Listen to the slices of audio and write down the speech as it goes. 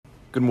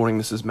Good morning,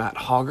 this is Matt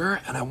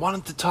Hogger, and I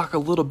wanted to talk a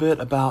little bit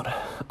about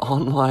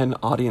online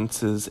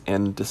audiences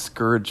and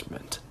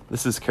discouragement.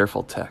 This is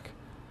Careful Tech.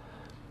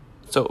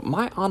 So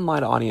my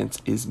online audience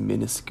is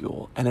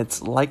minuscule, and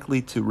it's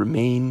likely to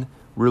remain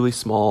really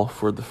small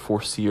for the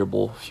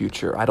foreseeable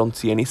future. I don't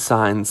see any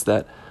signs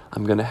that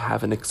I'm going to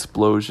have an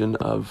explosion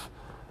of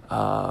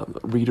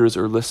readers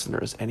or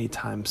listeners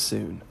anytime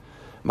soon.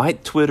 My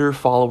Twitter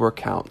follower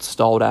count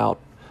stalled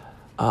out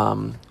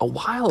a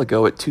while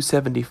ago at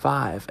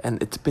 275,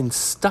 and it's been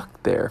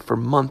stuck there for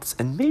months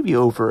and maybe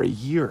over a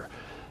year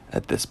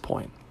at this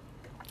point.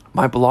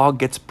 My blog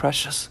gets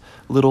precious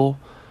little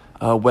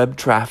web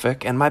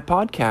traffic, and my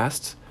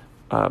podcast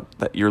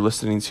that you're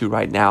listening to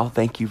right now,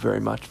 thank you very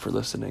much for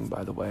listening,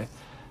 by the way.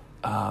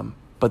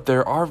 But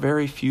there are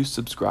very few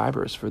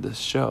subscribers for this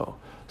show.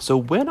 So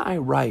when I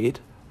write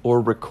or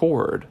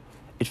record,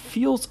 it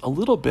feels a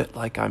little bit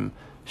like I'm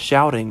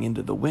shouting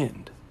into the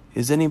wind.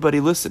 Is anybody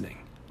listening?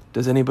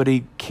 Does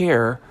anybody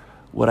care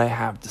what I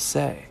have to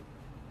say?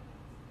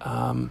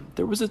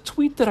 There was a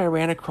tweet that I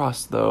ran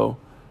across, though,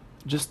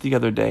 just the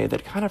other day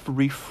that kind of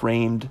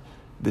reframed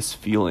this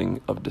feeling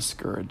of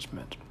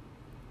discouragement.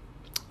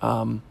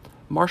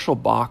 Marshall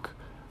Bach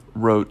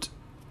wrote,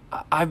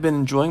 "I've been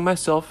enjoying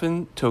myself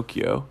in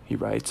Tokyo," he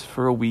writes,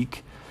 "for a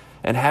week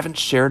and haven't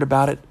shared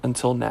about it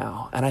until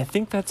now. And I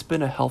think that's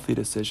been a healthy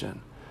decision.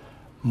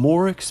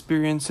 More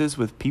experiences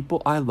with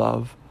people I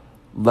love,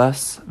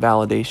 less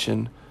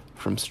validation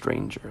from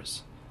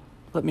strangers."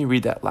 Let me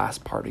read that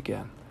last part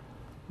again.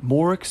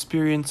 More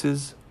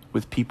experiences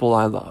with people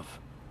I love,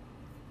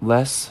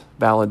 less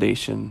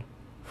validation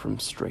from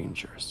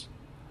strangers.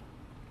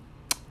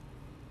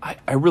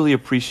 I really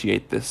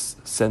appreciate this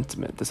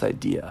sentiment, this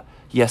idea.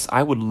 Yes,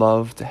 I would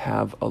love to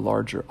have a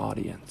larger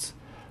audience,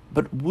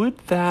 but would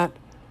that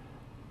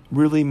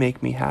really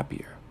make me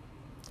happier?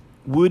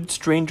 Would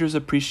strangers'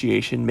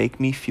 appreciation make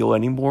me feel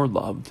any more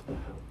loved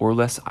or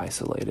less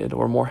isolated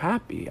or more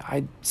happy?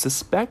 I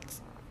suspect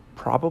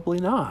probably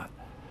not.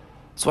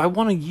 So I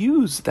want to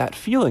use that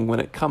feeling when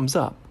it comes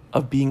up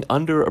of being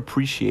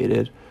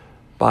underappreciated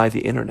by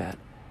the internet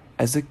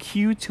as a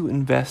cue to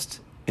invest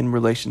in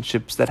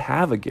relationships that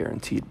have a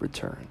guaranteed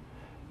return.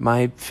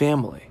 My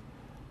family,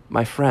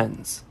 my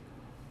friends,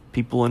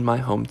 people in my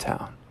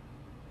hometown.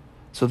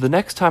 So the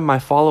next time my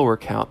follower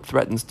count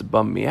threatens to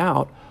bum me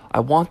out, I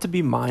want to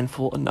be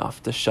mindful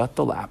enough to shut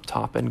the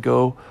laptop and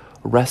go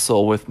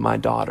wrestle with my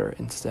daughter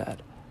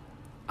instead.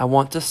 I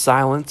want to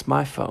silence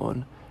my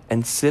phone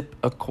and sip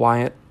a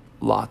quiet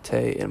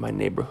latte in my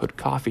neighborhood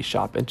coffee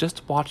shop and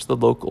just watch the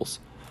locals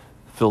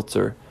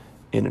filter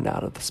in and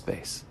out of the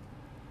space.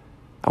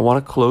 I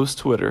want to close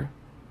Twitter,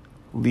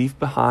 leave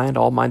behind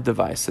all my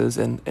devices,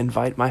 and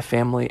invite my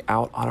family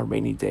out on a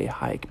rainy day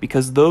hike,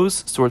 because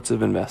those sorts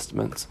of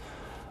investments,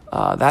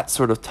 that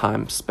sort of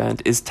time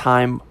spent, is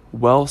time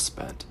well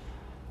spent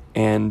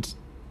and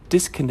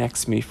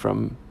disconnects me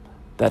from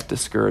that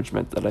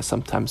discouragement that I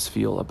sometimes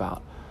feel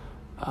about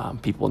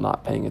people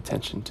not paying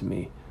attention to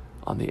me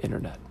on the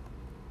internet.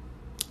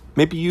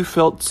 Maybe you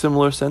felt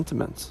similar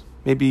sentiments.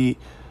 Maybe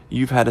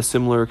you've had a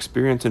similar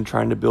experience in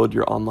trying to build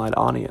your online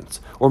audience.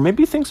 Or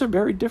maybe things are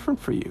very different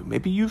for you.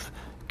 Maybe you've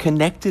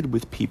connected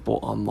with people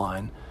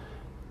online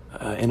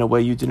in a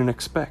way you didn't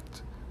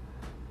expect.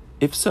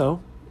 If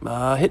so,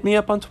 hit me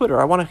up on Twitter.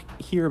 I want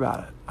to hear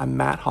about it. I'm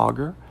Matt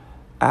Hogger,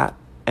 at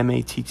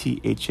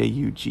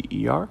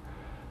MattHauger.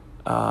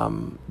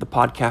 The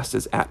podcast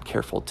is at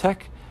Careful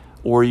Tech,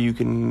 or you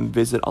can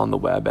visit on the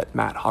web at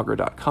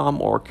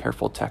matthogger.com or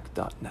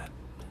carefultech.net.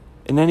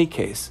 In any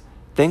case,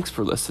 thanks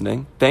for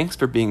listening, thanks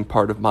for being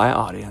part of my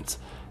audience,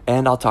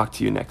 and I'll talk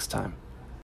to you next time.